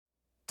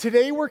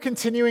Today we're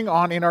continuing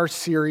on in our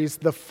series,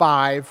 The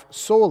Five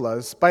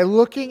Solas, by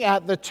looking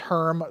at the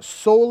term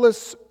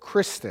Solus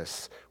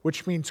Christus,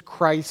 which means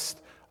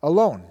Christ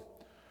alone.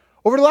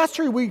 Over the last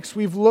 3 weeks,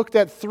 we've looked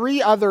at 3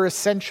 other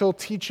essential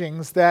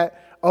teachings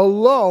that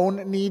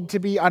alone need to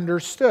be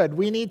understood.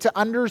 We need to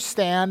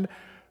understand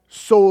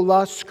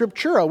sola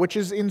scriptura, which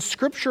is in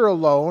Scripture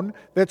alone,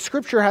 that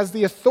Scripture has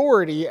the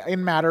authority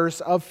in matters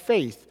of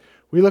faith.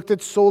 We looked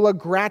at sola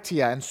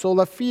gratia and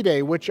sola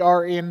fide, which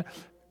are in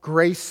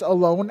grace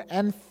alone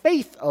and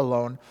faith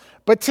alone.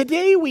 But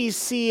today we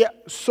see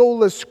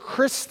Solus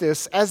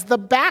Christus as the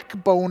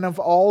backbone of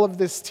all of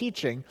this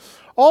teaching.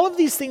 All of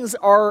these things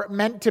are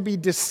meant to be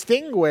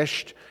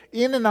distinguished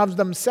in and of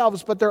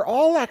themselves, but they're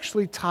all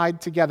actually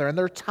tied together. And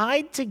they're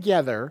tied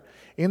together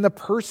in the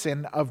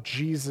person of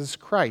Jesus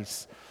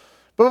Christ.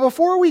 But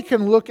before we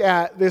can look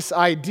at this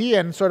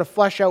idea and sort of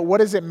flesh out what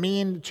does it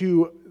mean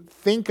to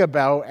think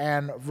about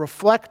and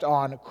reflect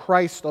on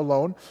Christ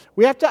alone,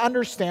 we have to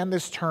understand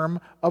this term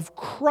of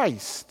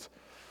Christ.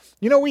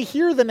 You know, we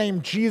hear the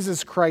name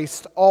Jesus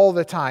Christ all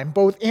the time,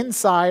 both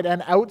inside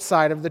and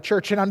outside of the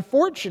church. And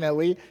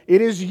unfortunately,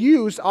 it is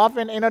used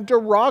often in a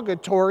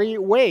derogatory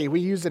way. We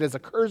use it as a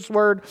curse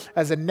word,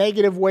 as a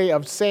negative way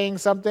of saying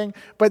something.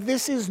 But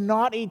this is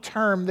not a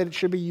term that it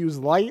should be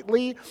used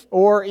lightly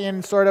or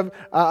in sort of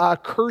a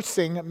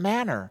cursing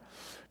manner.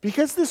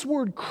 Because this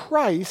word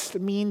Christ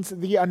means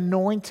the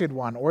anointed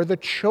one or the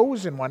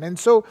chosen one. And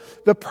so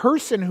the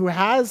person who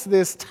has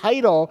this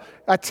title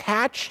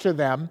attached to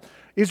them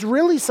is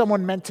really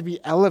someone meant to be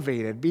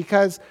elevated,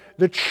 because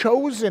the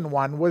chosen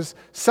one was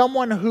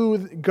someone who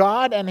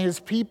God and his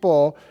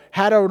people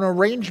had an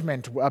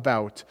arrangement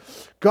about.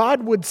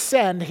 God would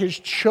send his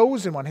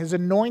chosen one, his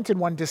anointed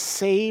one, to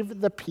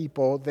save the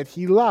people that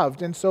he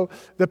loved. And so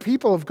the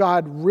people of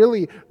God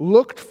really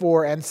looked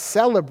for and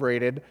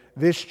celebrated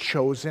this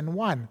chosen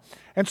one.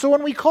 And so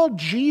when we call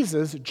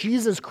Jesus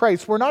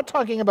Christ, we're not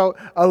talking about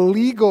a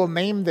legal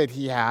name that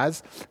he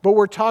has, but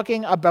we're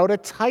talking about a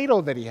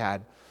title that he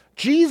had.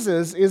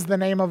 Jesus is the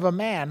name of a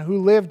man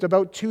who lived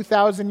about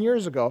 2,000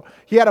 years ago.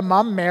 He had a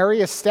mom,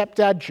 Mary, a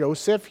stepdad,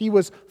 Joseph. He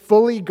was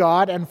fully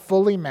God and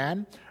fully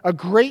man. A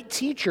great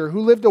teacher who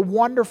lived a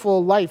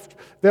wonderful life,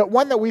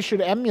 one that we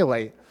should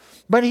emulate.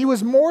 But he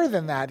was more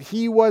than that.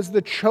 He was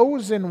the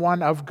chosen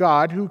one of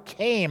God who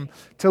came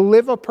to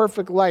live a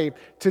perfect life,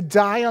 to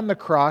die on the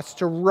cross,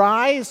 to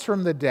rise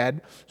from the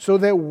dead so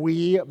that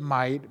we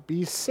might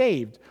be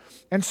saved.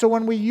 And so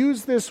when we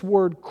use this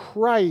word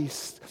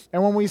Christ,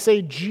 and when we say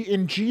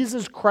in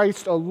Jesus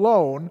Christ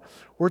alone,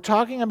 we're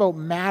talking about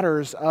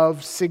matters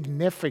of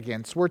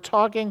significance. We're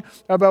talking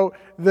about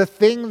the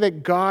thing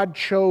that God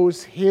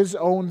chose his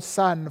own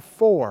Son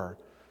for.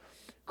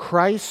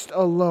 Christ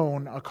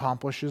alone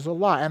accomplishes a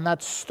lot. And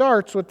that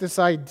starts with this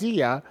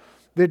idea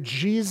that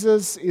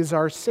Jesus is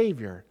our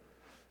Savior.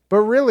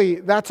 But really,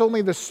 that's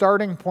only the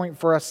starting point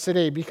for us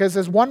today, because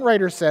as one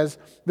writer says,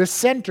 the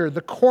center,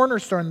 the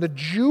cornerstone, the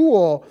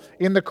jewel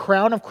in the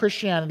crown of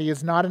Christianity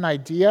is not an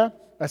idea,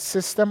 a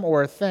system,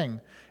 or a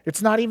thing.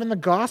 It's not even the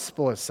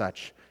gospel as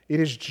such. It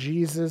is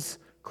Jesus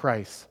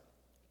Christ.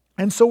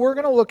 And so we're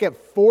going to look at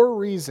 4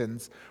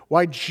 reasons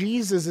why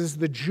Jesus is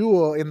the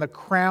jewel in the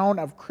crown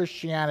of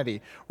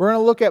Christianity. We're going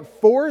to look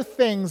at 4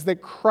 things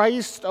that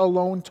Christ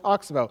alone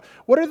talks about.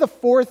 What are the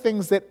 4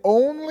 things that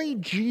only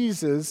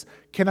Jesus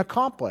can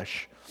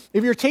accomplish?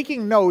 If you're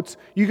taking notes,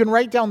 you can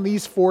write down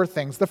these 4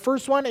 things. The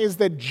first one is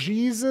that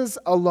Jesus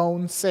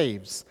alone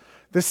saves.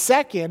 The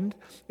second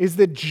is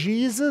that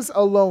Jesus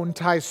alone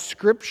ties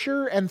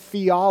Scripture and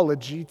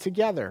theology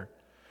together.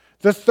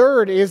 The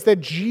third is that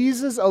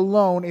Jesus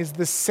alone is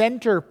the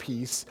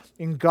centerpiece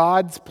in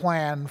God's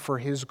plan for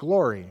his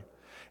glory.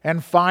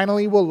 And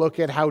finally, we'll look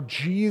at how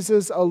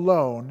Jesus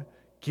alone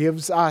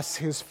gives us,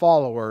 his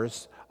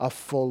followers, a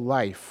full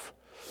life.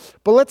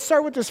 But let's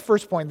start with this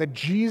first point, that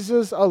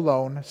Jesus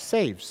alone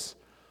saves.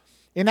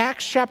 In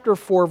Acts chapter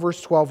 4,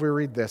 verse 12, we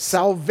read this: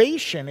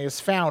 "Salvation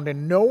is found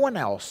in no one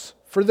else,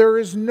 for there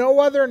is no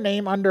other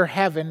name under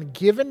heaven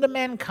given to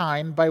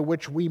mankind by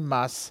which we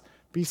must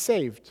be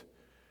saved."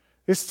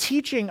 This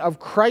teaching of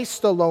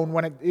Christ alone,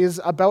 when it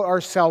is about our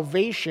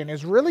salvation,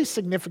 is really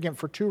significant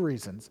for 2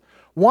 reasons.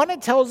 One,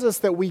 it tells us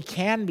that we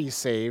can be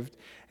saved.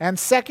 And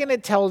second,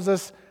 it tells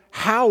us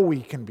how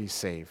we can be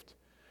saved.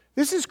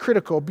 This is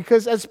critical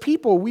because as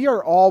people, we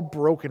are all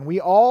broken.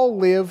 We all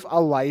live a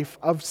life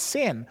of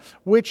sin,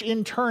 which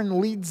in turn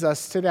leads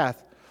us to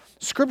death.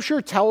 Scripture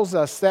tells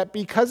us that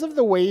because of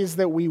the ways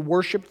that we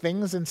worship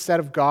things instead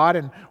of God,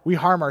 and we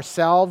harm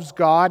ourselves,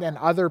 God, and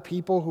other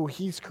people who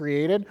he's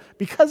created,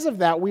 because of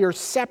that, we are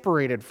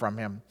separated from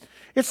him.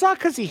 It's not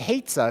because he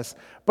hates us,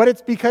 but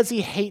it's because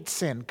he hates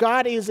sin.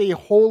 God is a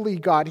holy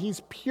God.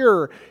 He's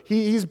pure.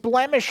 He's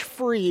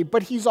blemish-free,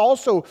 but he's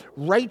also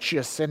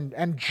righteous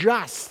and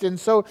just. And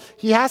so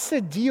he has to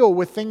deal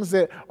with things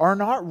that are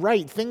not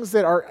right, things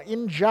that are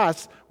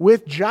unjust,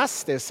 with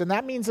justice. And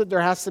that means that there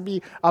has to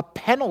be a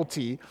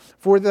penalty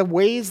for the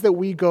ways that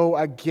we go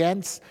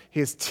against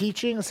his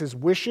teachings, his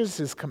wishes,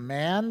 his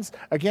commands,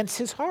 against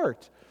his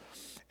heart.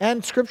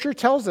 And Scripture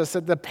tells us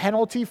that the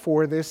penalty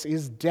for this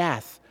is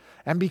death.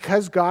 And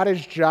because God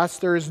is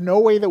just, there is no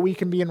way that we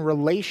can be in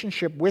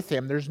relationship with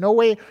him. There's no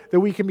way that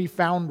we can be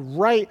found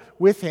right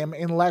with him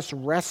unless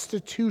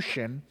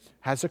restitution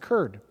has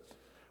occurred.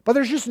 But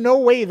there's just no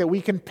way that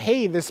we can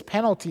pay this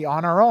penalty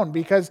on our own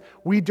because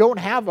we don't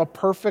have a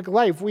perfect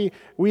life.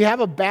 We have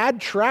a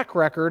bad track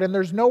record, and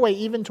there's no way,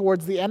 even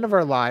towards the end of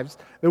our lives,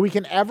 that we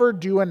can ever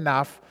do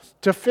enough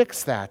to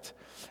fix that.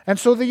 And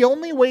so the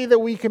only way that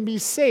we can be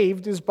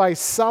saved is by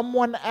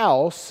someone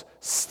else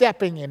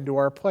stepping into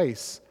our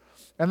place.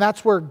 And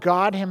that's where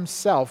God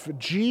himself,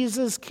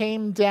 Jesus,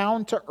 came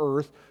down to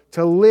earth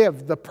to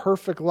live the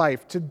perfect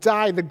life, to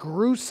die the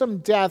gruesome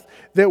death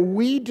that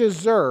we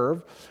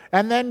deserve,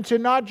 and then to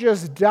not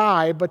just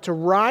die, but to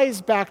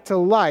rise back to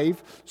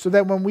life so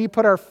that when we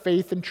put our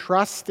faith and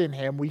trust in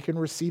him, we can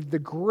receive the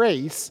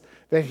grace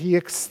that he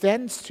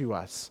extends to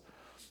us.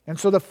 And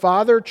so the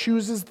Father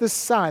chooses the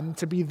Son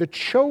to be the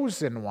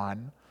chosen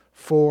one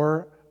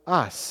for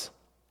us.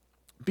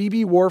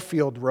 B.B.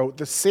 Warfield wrote,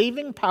 "The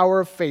saving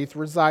power of faith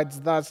resides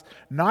thus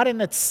not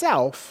in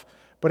itself,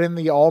 but in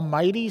the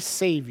almighty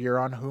Savior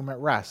on whom it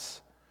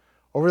rests."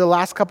 Over the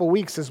last couple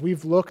weeks, as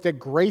we've looked at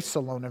grace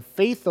alone and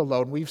faith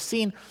alone, we've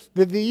seen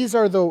that these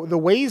are the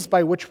ways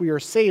by which we are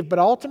saved, but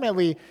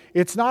ultimately,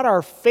 it's not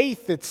our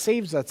faith that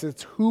saves us,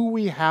 it's who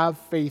we have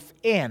faith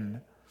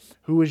in,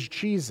 who is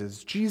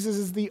Jesus. Jesus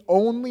is the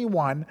only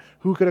one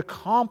who could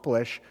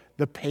accomplish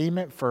the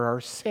payment for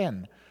our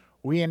sin.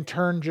 We in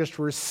turn just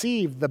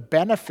receive the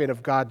benefit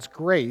of God's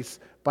grace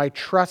by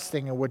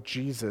trusting in what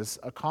Jesus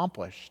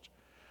accomplished.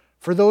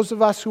 For those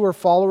of us who are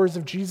followers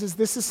of Jesus,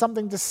 this is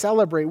something to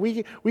celebrate.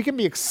 We can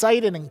be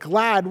excited and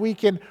glad. We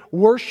can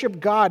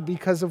worship God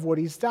because of what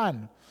he's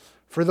done.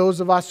 For those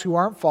of us who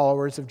aren't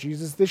followers of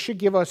Jesus, this should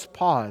give us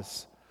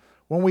pause.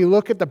 When we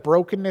look at the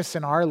brokenness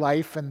in our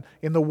life and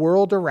in the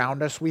world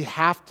around us, we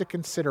have to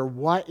consider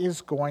what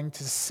is going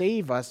to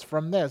save us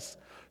from this.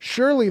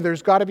 Surely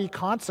there's got to be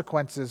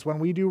consequences when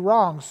we do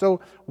wrong.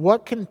 So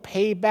what can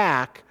pay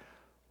back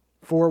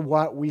for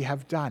what we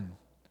have done?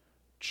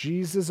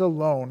 Jesus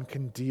alone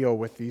can deal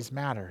with these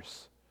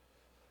matters.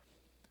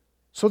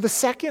 So the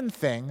second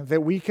thing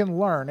that we can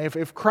learn,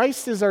 if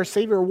Christ is our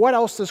Savior, what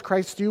else does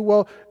Christ do?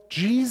 Well,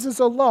 Jesus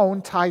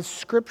alone ties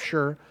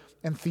Scripture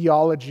and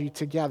theology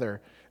together.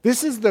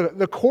 This is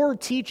the core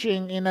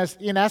teaching in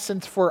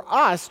essence for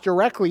us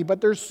directly, but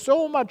there's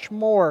so much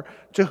more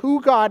to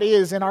who God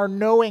is and our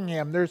knowing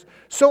him. There's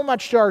so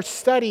much to our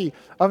study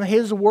of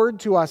his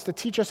word to us to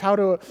teach us how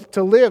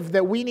to live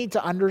that we need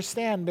to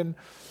understand. And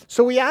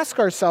so we ask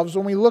ourselves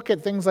when we look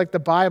at things like the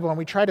Bible and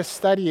we try to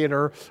study it,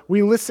 or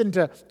we listen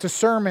to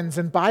sermons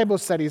and Bible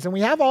studies, and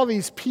we have all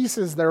these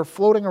pieces that are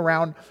floating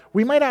around,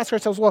 we might ask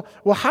ourselves, well,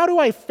 how do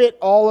I fit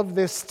all of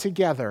this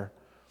together?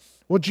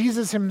 Well,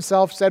 Jesus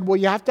himself said, well,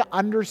 you have to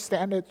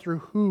understand it through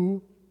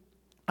who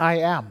I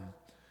am.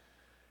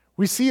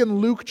 We see in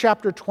Luke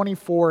chapter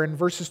 24 in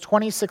verses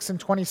 26 and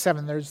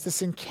 27, there's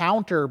this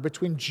encounter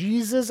between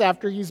Jesus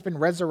after he's been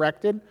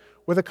resurrected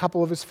with a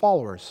couple of his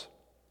followers.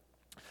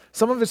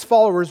 Some of his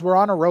followers were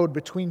on a road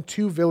between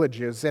two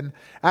villages, and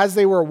as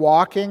they were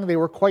walking, they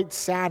were quite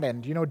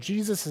saddened. You know,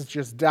 Jesus has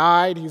just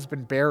died, he's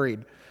been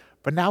buried,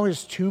 but now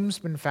his tomb's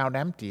been found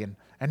empty,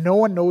 and no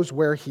one knows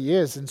where he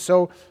is. And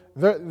so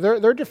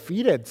they're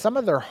defeated. Some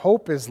of their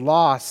hope is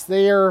lost.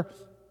 They are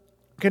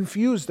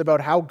confused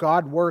about how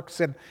God works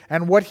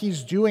and what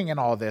he's doing in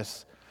all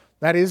this.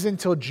 That is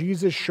until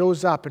Jesus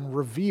shows up and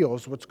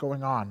reveals what's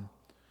going on.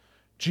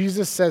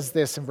 Jesus says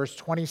this in verse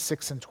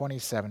 26 and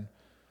 27.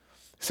 He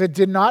said,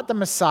 "Did not the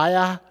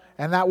Messiah,"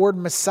 and that word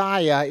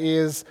Messiah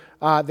is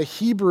the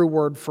Hebrew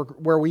word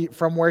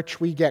from which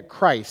we get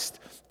Christ.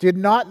 "Did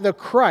not the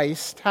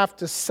Christ have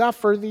to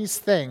suffer these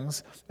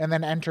things and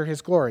then enter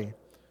his glory?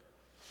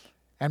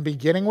 And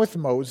beginning with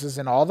Moses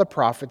and all the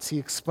prophets, he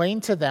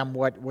explained to them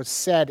what was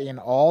said in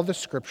all the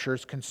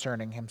scriptures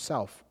concerning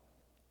himself."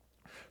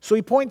 So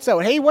he points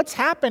out, hey, what's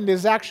happened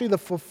is actually the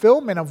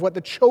fulfillment of what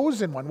the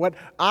chosen one, what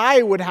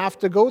I would have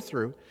to go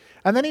through.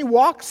 And then he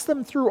walks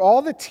them through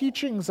all the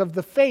teachings of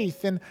the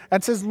faith and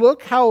says,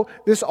 look how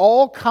this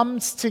all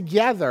comes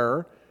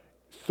together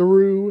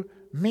through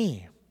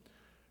me.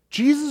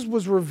 Jesus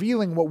was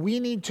revealing what we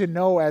need to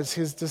know as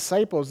his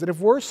disciples, that if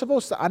we're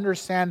supposed to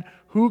understand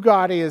who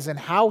God is and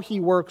how he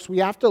works, we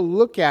have to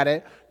look at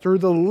it through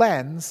the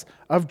lens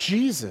of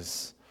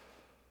Jesus.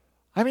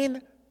 I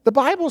mean, the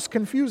Bible's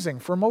confusing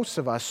for most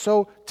of us,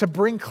 so to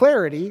bring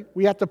clarity,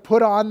 we have to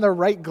put on the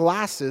right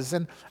glasses,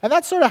 and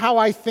that's sort of how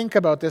I think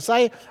about this.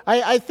 I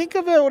think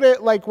about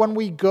it like when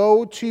we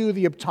go to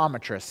the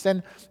optometrist,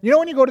 and you know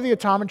when you go to the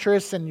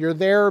optometrist and you're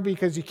there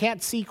because you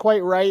can't see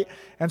quite right,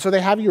 and so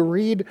they have you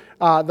read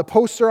the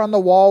poster on the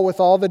wall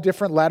with all the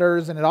different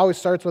letters, and it always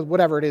starts with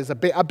whatever it is,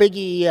 a big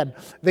E, and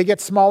they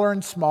get smaller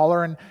and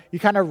smaller, and you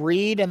kind of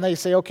read, and they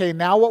say, okay,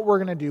 now what we're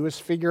going to do is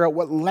figure out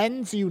what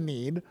lens you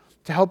need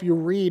to help you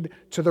read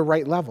to the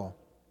right level.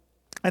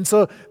 And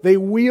so they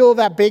wheel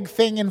that big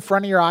thing in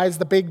front of your eyes,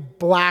 the big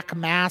black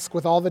mask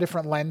with all the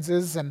different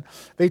lenses, and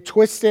they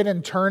twist it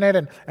and turn it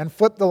and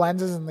flip the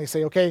lenses, and they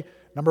say, okay,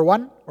 number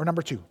 1 or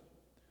number 2?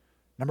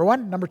 Number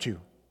 1, number 2.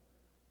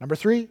 Number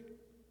 3,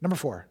 number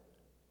 4.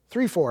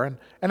 3, 4.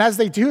 And as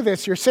they do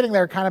this, you're sitting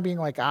there kind of being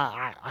like,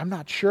 I'm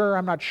not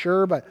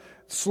sure. But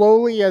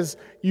slowly as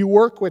you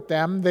work with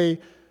them, they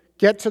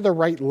get to the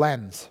right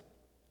lens.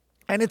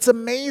 And it's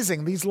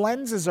amazing. These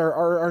lenses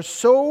are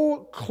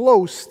so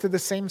close to the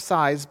same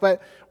size,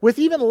 but with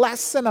even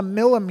less than a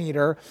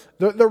millimeter,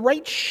 the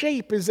right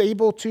shape is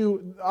able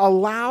to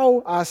allow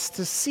us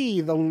to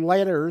see the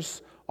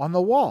letters on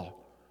the wall.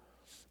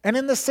 And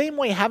in the same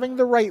way, having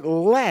the right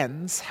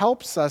lens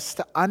helps us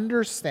to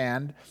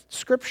understand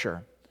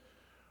Scripture.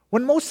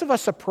 When most of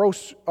us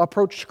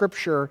approach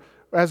Scripture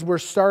as we're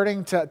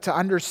starting to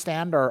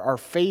understand our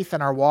faith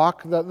and our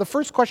walk, the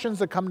first questions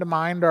that come to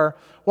mind are,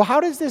 well,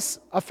 how does this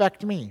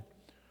affect me?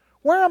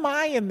 Where am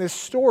I in this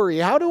story?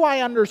 How do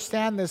I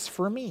understand this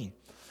for me?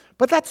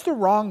 But that's the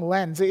wrong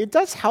lens. It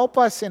does help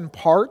us in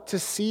part to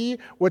see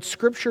what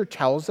Scripture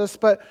tells us,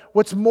 but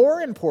what's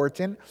more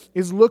important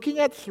is looking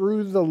at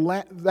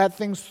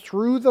things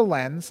through the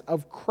lens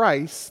of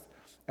Christ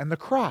and the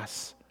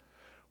cross.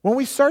 When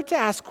we start to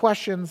ask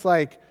questions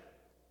like,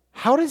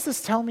 how does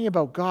this tell me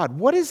about God?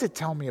 What does it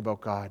tell me about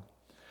God?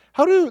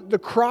 How do the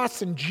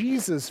cross and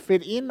Jesus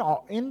fit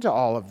into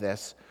all of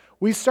this?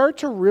 We start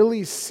to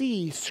really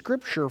see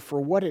Scripture for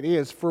what it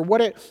is, for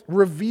what it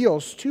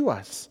reveals to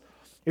us.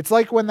 It's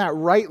like when that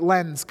right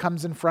lens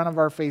comes in front of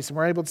our face and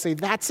we're able to say,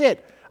 that's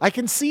it, I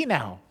can see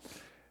now.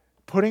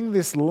 Putting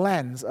this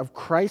lens of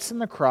Christ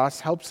and the cross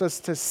helps us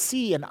to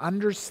see and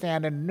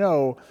understand and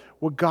know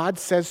what God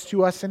says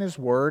to us in His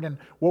Word and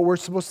what we're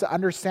supposed to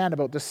understand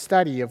about the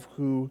study of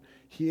who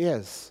He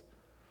is.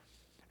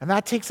 And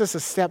that takes us a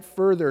step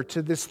further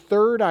to this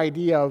third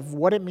idea of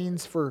what it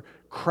means for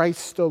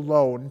Christ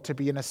alone to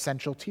be an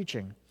essential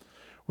teaching.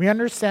 We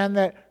understand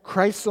that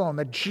Christ alone,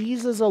 that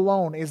Jesus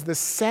alone is the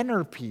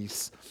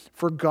centerpiece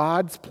for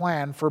God's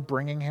plan for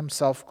bringing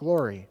Himself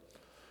glory.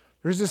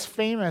 There's this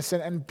famous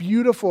and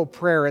beautiful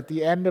prayer at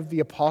the end of the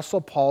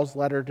Apostle Paul's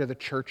letter to the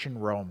church in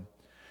Rome.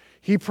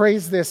 He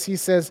prays this, he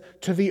says,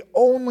 "To the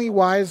only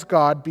wise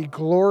God be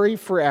glory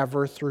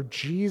forever through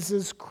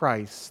Jesus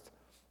Christ.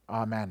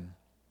 Amen."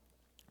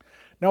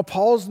 Now,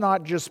 Paul's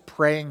not just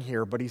praying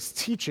here, but he's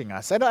teaching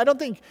us. I don't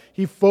think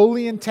he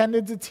fully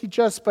intended to teach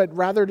us, but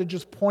rather to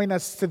just point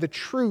us to the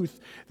truth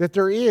that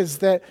there is,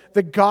 that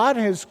God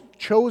has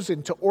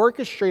chosen to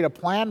orchestrate a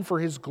plan for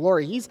His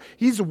glory.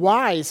 He's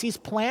wise. He's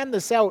planned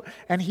this out,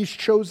 and He's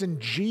chosen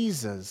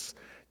Jesus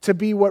to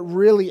be what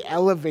really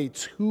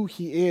elevates who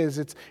He is.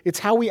 It's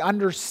how we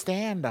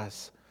understand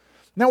us.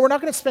 Now, we're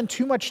not going to spend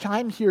too much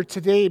time here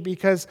today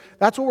because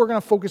that's what we're going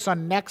to focus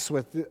on next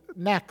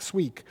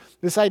week.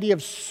 This idea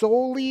of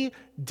soli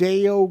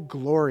Deo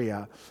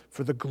Gloria,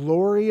 for the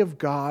glory of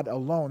God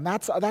alone.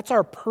 That's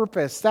our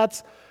purpose.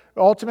 That's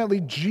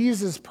ultimately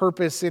Jesus'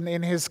 purpose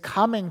in His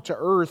coming to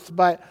earth.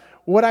 But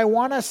what I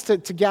want us to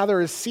gather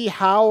is see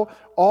how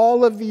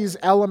all of these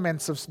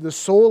elements of the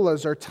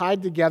solas are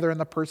tied together in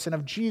the person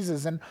of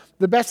Jesus. And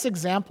the best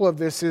example of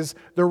this is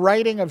the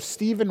writing of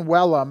Stephen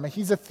Wellum.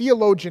 He's a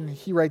theologian.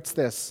 He writes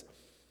this: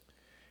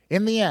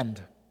 "In the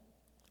end,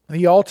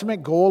 the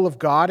ultimate goal of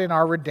God in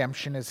our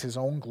redemption is His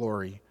own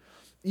glory,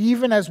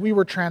 even as we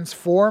were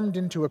transformed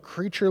into a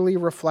creaturely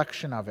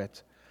reflection of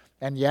it.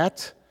 And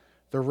yet,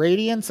 the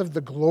radiance of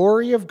the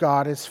glory of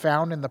God is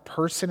found in the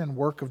person and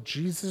work of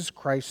Jesus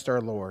Christ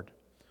our Lord.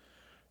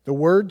 The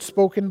word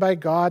spoken by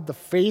God, the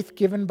faith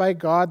given by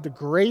God, the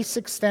grace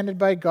extended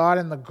by God,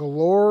 and the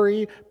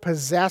glory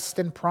possessed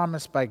and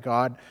promised by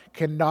God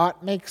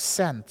cannot make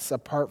sense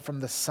apart from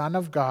the Son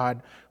of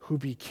God who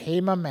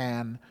became a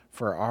man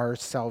for our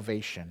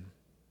salvation."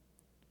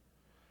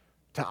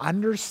 To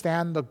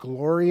understand the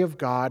glory of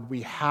God,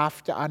 we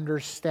have to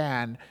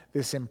understand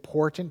this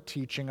important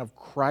teaching of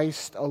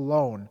Christ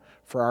alone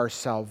for our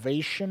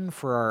salvation,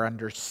 for our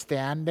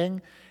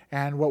understanding,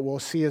 and what we'll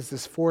see as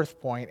this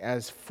fourth point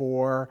as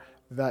for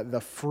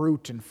the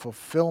fruit and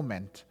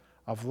fulfillment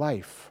of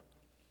life.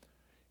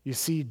 You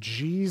see,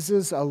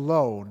 Jesus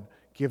alone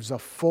gives a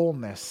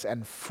fullness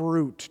and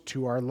fruit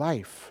to our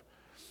life.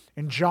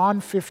 In John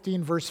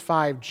 15, verse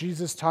 5,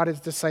 Jesus taught His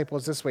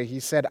disciples this way.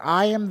 He said,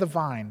 "I am the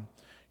vine,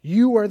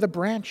 you are the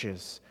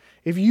branches.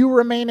 If you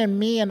remain in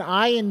me and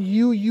I in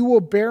you, you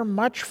will bear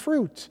much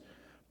fruit.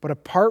 But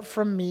apart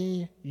from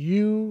me,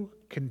 you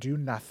can do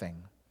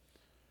nothing."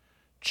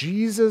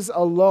 Jesus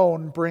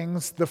alone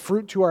brings the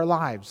fruit to our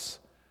lives.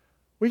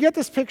 We get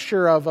this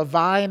picture of a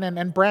vine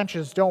and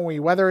branches, don't we?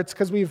 Whether it's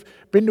because we've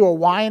been to a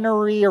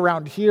winery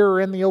around here or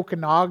in the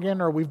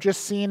Okanagan, or we've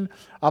just seen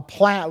a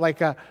plant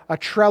like a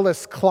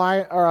trellis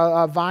or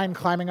a vine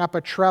climbing up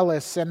a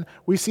trellis, and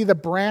we see the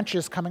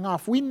branches coming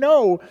off. We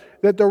know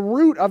that the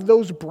root of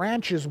those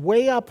branches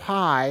way up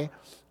high,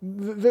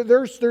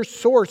 their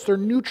source, their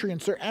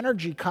nutrients, their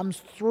energy comes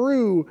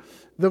through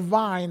the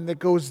vine that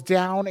goes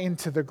down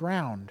into the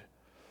ground.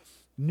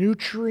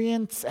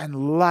 Nutrients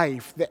and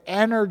life, the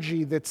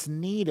energy that's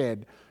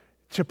needed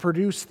to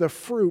produce the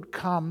fruit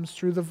comes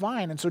through the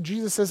vine. And so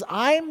Jesus says,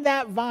 "I'm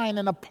that vine,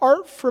 and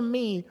apart from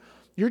me,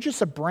 You're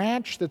just a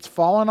branch that's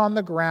fallen on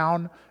the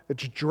ground,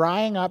 that's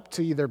drying up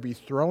to either be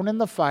thrown in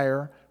the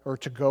fire or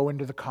to go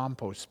into the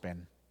compost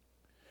bin.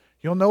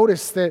 You'll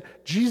notice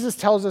that Jesus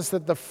tells us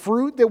that the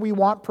fruit that we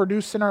want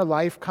produced in our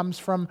life comes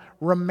from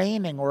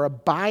remaining or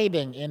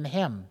abiding in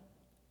Him.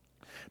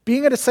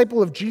 Being a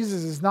disciple of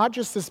Jesus is not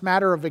just this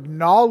matter of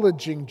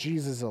acknowledging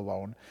Jesus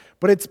alone,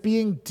 but it's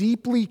being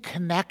deeply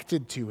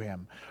connected to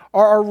Him,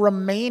 or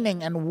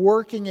remaining and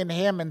working in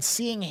Him and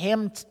seeing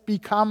Him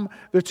become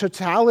the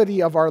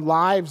totality of our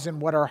lives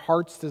and what our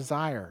hearts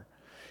desire.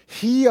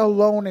 He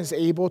alone is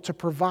able to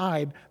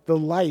provide the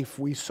life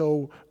we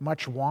so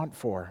much want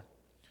for.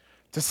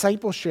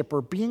 Discipleship,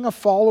 or being a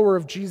follower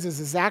of Jesus,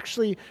 is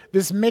actually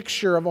this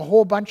mixture of a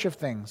whole bunch of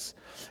things.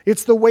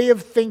 It's the way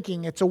of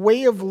thinking, it's a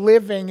way of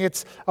living,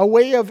 it's a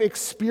way of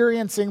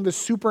experiencing the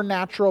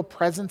supernatural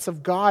presence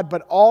of God,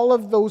 but all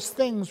of those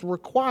things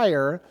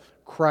require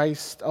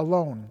Christ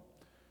alone.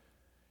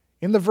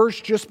 In the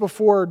verse just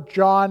before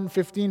John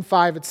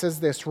 15:5, it says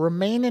this,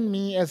 "Remain in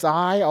me as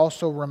I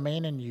also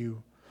remain in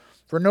you.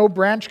 For no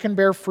branch can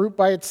bear fruit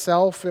by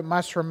itself, it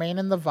must remain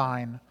in the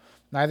vine.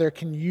 Neither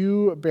can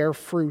you bear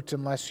fruit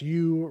unless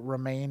you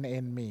remain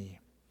in me."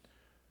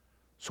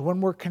 So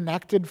when we're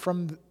connected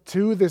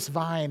to this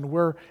vine,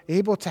 we're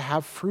able to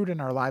have fruit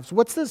in our lives.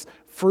 What's this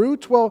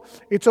fruit? Well,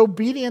 it's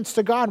obedience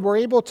to God. We're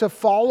able to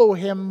follow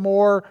Him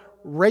more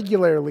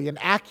regularly and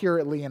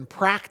accurately and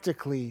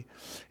practically.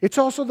 It's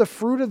also the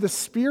fruit of the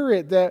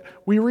Spirit that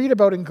we read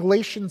about in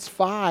Galatians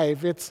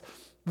 5. It's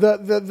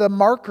the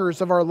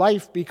markers of our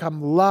life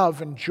become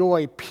love and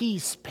joy,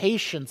 peace,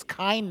 patience,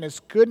 kindness,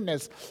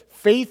 goodness,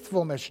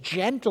 faithfulness,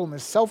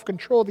 gentleness,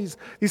 self-control. These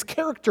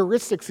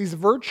characteristics, these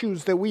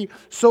virtues that we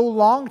so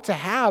long to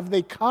have,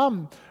 they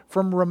come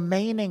from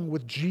remaining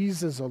with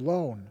Jesus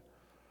alone.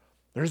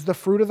 There's the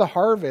fruit of the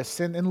harvest.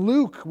 And in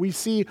Luke, we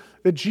see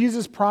that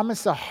Jesus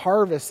promised a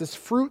harvest, this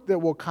fruit that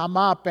will come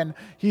up, and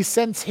He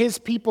sends His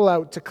people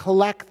out to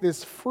collect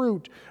this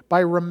fruit by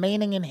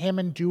remaining in Him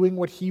and doing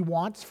what He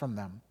wants from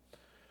them.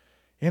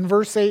 In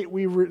verse 8,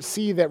 we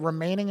see that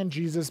remaining in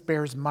Jesus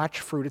bears much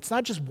fruit. It's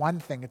not just one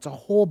thing, it's a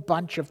whole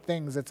bunch of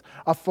things. It's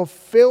a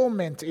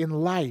fulfillment in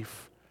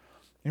life.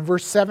 In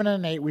verse 7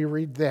 and 8, we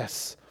read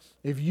this,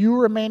 "If you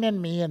remain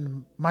in me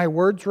and my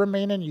words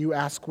remain in you,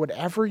 ask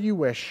whatever you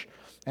wish,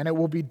 and it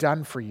will be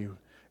done for you.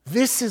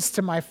 This is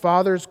to my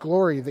Father's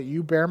glory that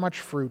you bear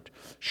much fruit,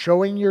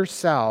 showing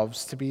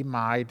yourselves to be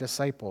my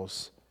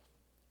disciples."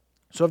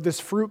 So if this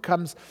fruit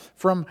comes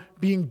from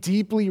being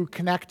deeply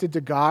connected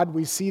to God,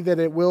 we see that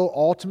it will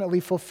ultimately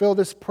fulfill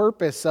this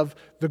purpose of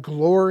the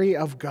glory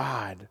of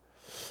God.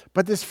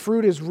 But this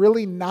fruit is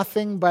really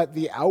nothing but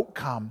the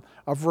outcome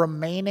of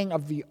remaining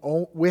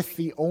with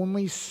the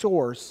only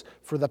source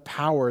for the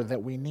power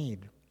that we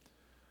need.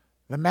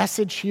 The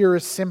message here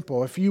is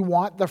simple. If you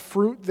want the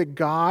fruit that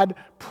God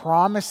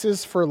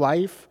promises for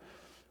life,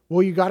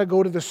 well, you got to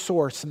go to the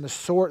source, and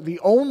the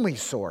only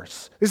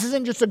source. This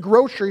isn't just a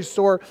grocery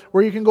store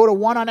where you can go to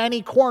one on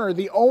any corner.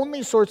 The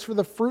only source for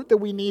the fruit that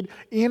we need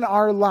in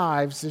our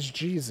lives is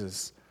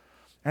Jesus.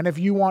 And if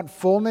you want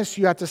fullness,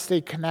 you have to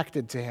stay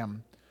connected to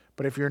Him.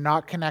 But if you're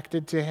not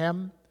connected to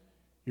Him,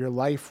 your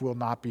life will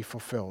not be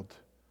fulfilled.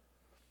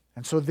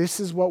 And so this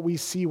is what we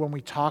see when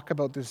we talk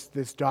about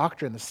this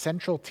doctrine, the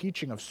central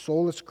teaching of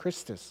Solus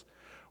Christus.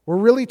 We're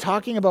really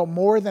talking about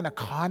more than a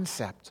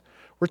concept.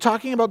 We're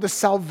talking about the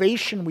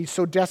salvation we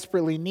so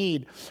desperately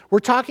need. We're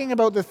talking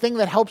about the thing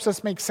that helps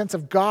us make sense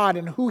of God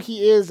and who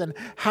He is and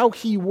how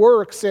He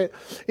works. It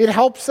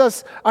helps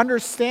us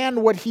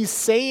understand what He's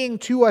saying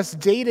to us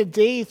day to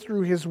day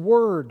through His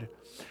Word.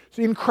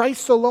 So in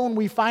Christ alone,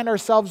 we find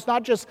ourselves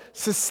not just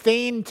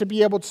sustained to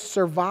be able to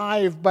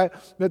survive, but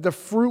that the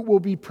fruit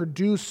will be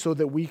produced so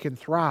that we can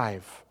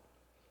thrive.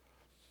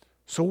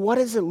 So what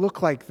does it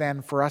look like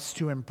then for us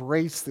to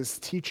embrace this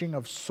teaching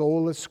of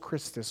Solus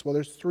Christus? Well,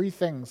 there's three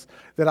things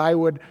that I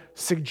would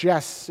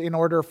suggest in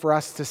order for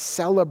us to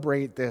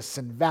celebrate this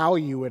and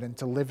value it and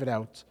to live it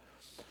out.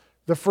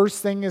 The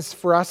first thing is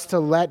for us to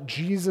let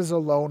Jesus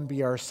alone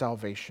be our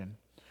salvation.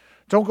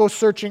 Don't go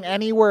searching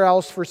anywhere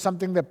else for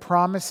something that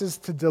promises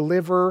to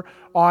deliver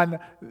on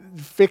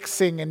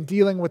fixing and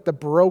dealing with the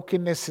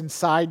brokenness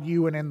inside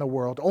you and in the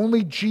world.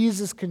 Only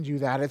Jesus can do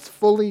that. It's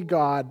fully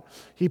God.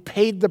 He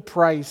paid the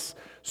price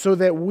so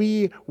that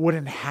we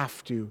wouldn't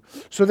have to.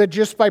 So that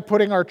just by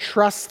putting our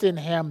trust in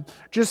Him,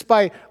 just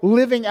by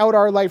living out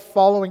our life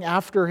following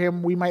after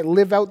Him, we might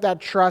live out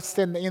that trust,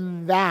 and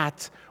in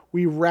that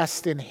we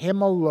rest in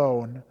Him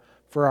alone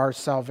for our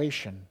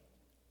salvation.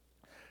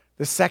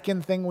 The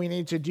second thing we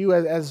need to do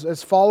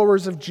as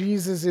followers of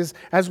Jesus is,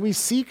 as we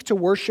seek to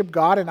worship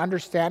God and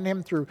understand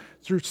Him through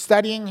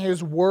studying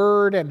His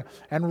Word and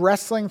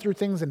wrestling through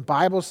things in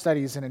Bible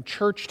studies and in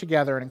church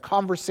together and in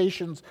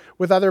conversations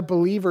with other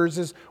believers,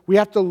 is we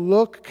have to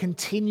look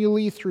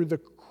continually through the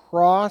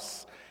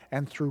cross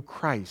and through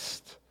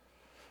Christ.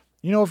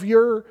 You know, if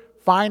you're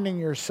finding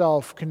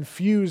yourself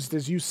confused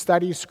as you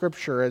study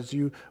Scripture, as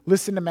you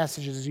listen to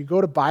messages, as you go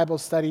to Bible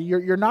study,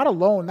 you're not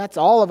alone. That's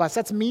all of us.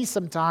 That's me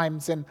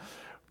sometimes.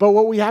 But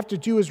what we have to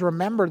do is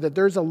remember that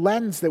there's a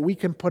lens that we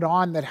can put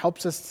on that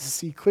helps us to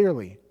see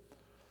clearly.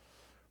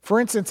 For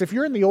instance, if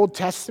you're in the Old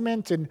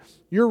Testament and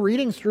you're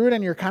reading through it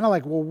and you're kind of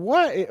like, well,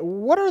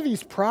 what are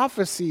these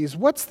prophecies?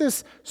 What's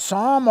this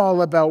psalm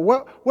all about?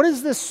 What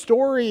does this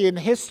story and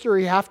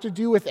history have to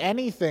do with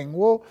anything?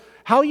 Well,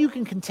 how you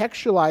can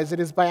contextualize it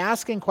is by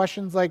asking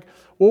questions like,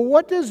 well,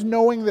 what does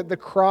knowing that the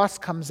cross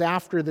comes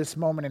after this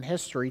moment in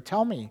history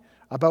tell me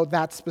about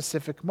that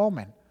specific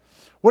moment?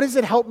 What does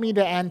it help me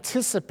to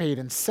anticipate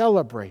and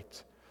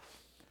celebrate?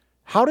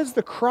 How does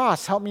the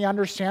cross help me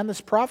understand this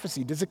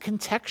prophecy? Does it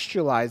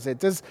contextualize it?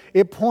 Does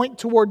it point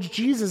towards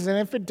Jesus? And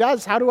if it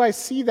does, how do I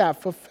see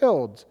that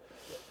fulfilled?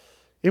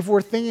 If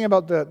we're thinking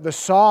about the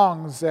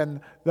songs and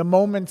the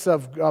moments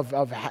of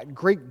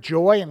great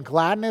joy and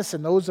gladness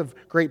and those of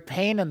great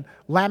pain and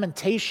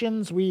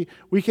lamentations, we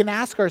can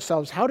ask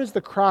ourselves, how does the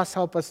cross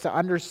help us to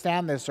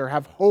understand this or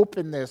have hope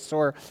in this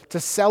or to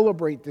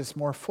celebrate this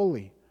more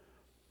fully?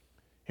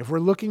 If we're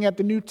looking at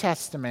the New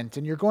Testament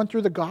and you're going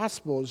through the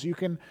Gospels, you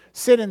can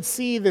sit and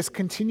see this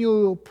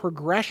continual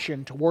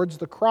progression towards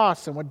the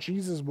cross and what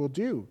Jesus will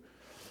do.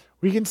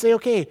 We can say,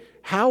 okay,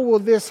 how will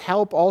this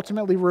help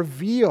ultimately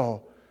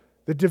reveal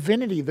the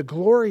divinity, the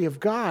glory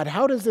of God?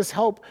 How does this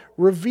help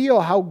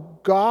reveal how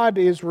God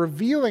is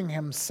revealing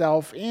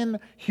himself in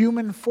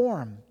human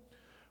form?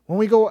 When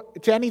we go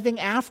to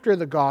anything after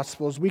the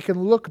Gospels, we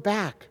can look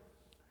back.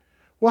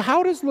 Well,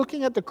 how does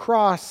looking at the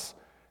cross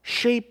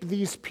shape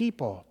these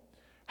people?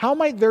 How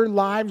might their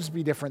lives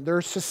be different, their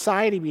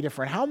society be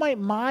different? How might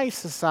my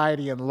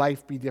society and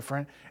life be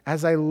different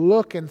as I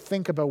look and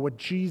think about what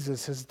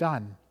Jesus has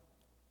done?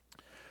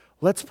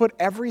 Let's put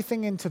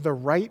everything into the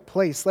right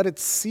place. Let it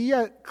see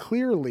it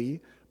clearly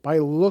by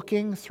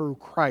looking through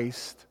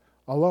Christ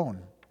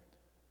alone.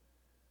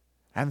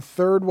 And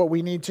third, what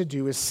we need to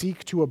do is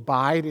seek to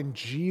abide in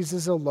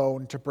Jesus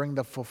alone to bring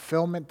the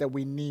fulfillment that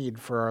we need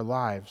for our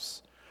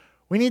lives.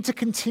 We need to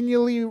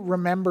continually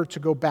remember to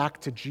go back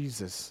to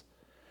Jesus.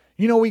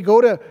 You know, we go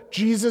to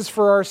Jesus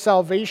for our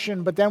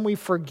salvation, but then we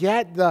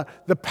forget the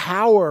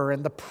power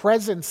and the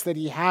presence that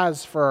he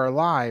has for our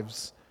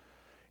lives.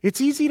 It's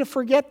easy to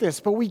forget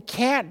this, but we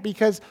can't,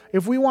 because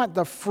if we want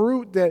the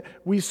fruit that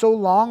we so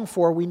long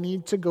for, we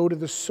need to go to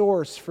the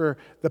source for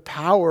the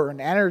power and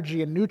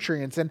energy and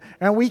nutrients. And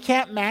we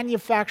can't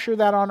manufacture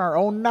that on our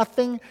own.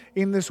 Nothing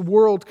in this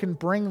world can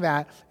bring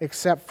that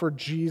except for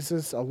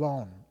Jesus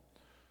alone.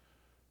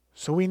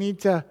 So we need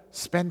to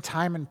spend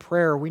time in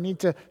prayer. We need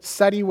to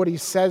study what he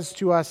says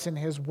to us in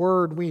his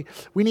word. We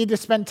need to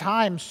spend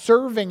time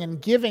serving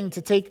and giving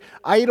to take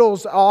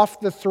idols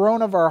off the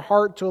throne of our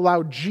heart to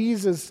allow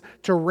Jesus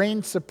to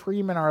reign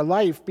supreme in our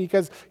life,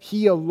 because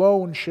he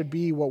alone should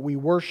be what we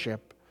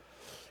worship.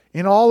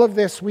 In all of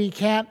this, we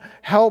can't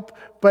help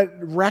but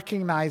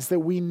recognize that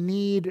we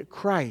need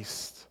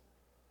Christ.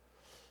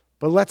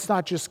 But let's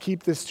not just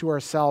keep this to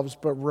ourselves,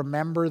 but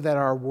remember that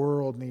our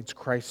world needs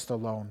Christ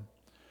alone.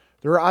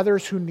 There are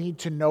others who need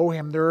to know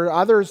him. There are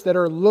others that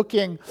are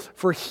looking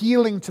for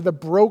healing to the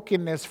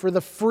brokenness, for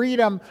the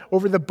freedom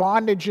over the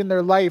bondage in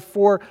their life,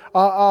 for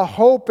a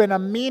hope and a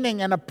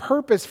meaning and a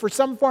purpose, for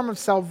some form of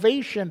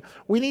salvation.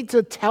 We need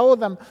to tell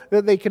them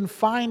that they can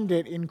find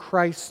it in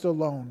Christ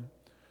alone.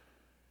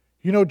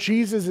 You know,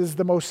 Jesus is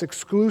the most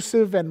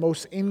exclusive and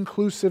most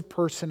inclusive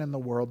person in the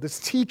world. This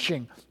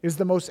teaching is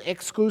the most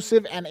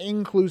exclusive and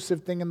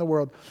inclusive thing in the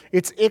world.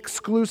 It's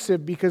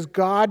exclusive because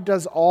God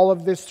does all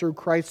of this through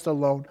Christ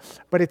alone,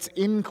 but it's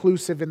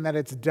inclusive in that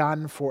it's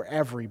done for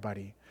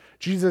everybody.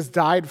 Jesus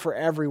died for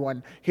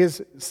everyone.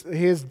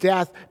 His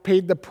death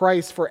paid the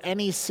price for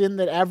any sin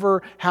that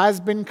ever has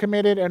been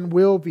committed and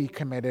will be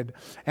committed.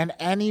 And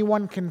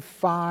anyone can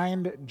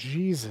find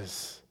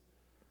Jesus.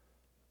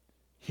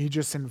 He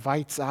just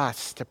invites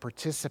us to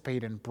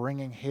participate in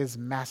bringing his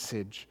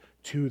message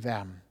to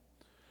them.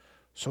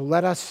 So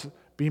let us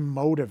be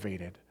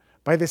motivated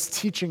by this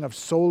teaching of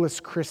Solus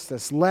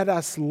Christus. Let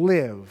us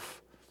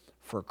live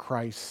for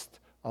Christ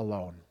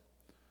alone.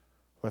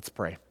 Let's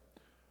pray.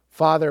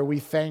 Father, we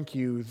thank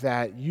you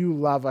that you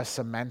love us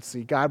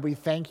immensely. God, we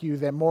thank you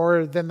that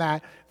more than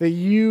that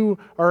you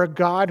are a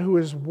God who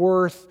is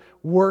worth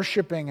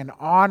worshiping and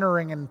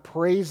honoring and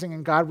praising.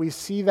 And God, we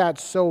see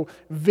that so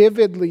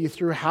vividly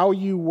through how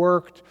you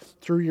worked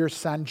through your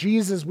Son.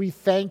 Jesus, we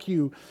thank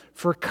you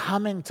for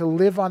coming to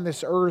live on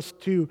this earth,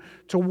 to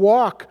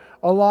walk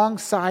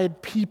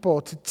alongside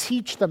people, to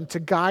teach them, to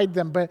guide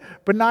them,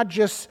 but not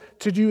just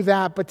to do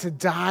that, but to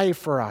die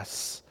for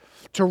us,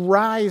 to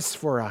rise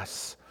for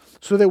us,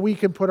 so that we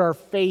can put our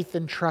faith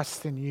and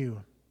trust in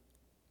you.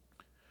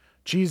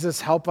 Jesus,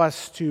 help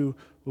us to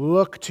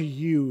look to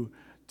you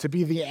to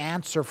be the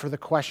answer for the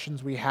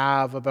questions we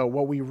have about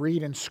what we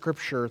read in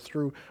Scripture,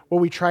 through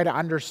what we try to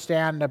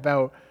understand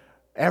about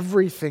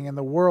everything in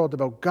the world,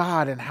 about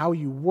God and how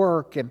you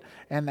work and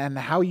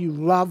how you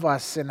love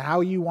us and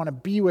how you want to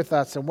be with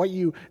us and what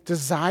you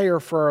desire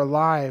for our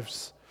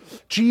lives.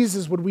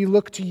 Jesus, would we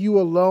look to you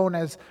alone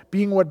as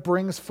being what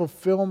brings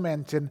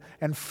fulfillment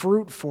and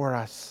fruit for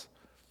us?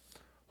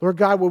 Lord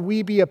God, would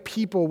we be a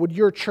people, would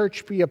your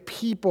church be a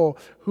people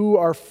who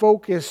are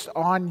focused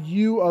on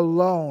you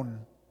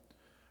alone?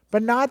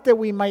 But not that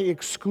we might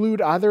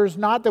exclude others,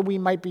 not that we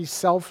might be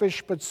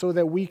selfish, but so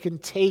that we can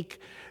take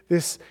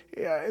this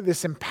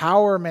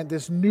empowerment,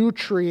 this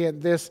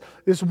nutrient, this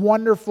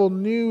wonderful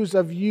news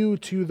of you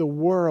to the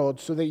world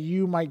so that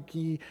you might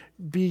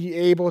be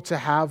able to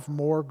have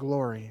more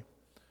glory.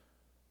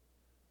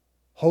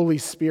 Holy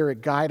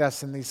Spirit, guide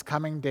us in these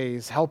coming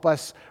days. Help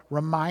us,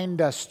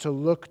 remind us to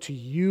look to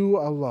you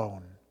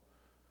alone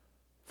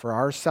for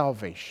our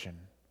salvation,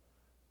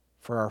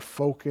 for our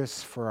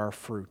focus, for our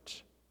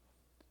fruit.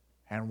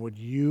 And would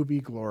you be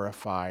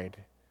glorified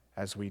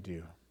as we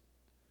do?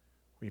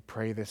 We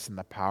pray this in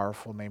the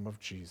powerful name of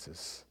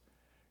Jesus.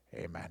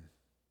 Amen.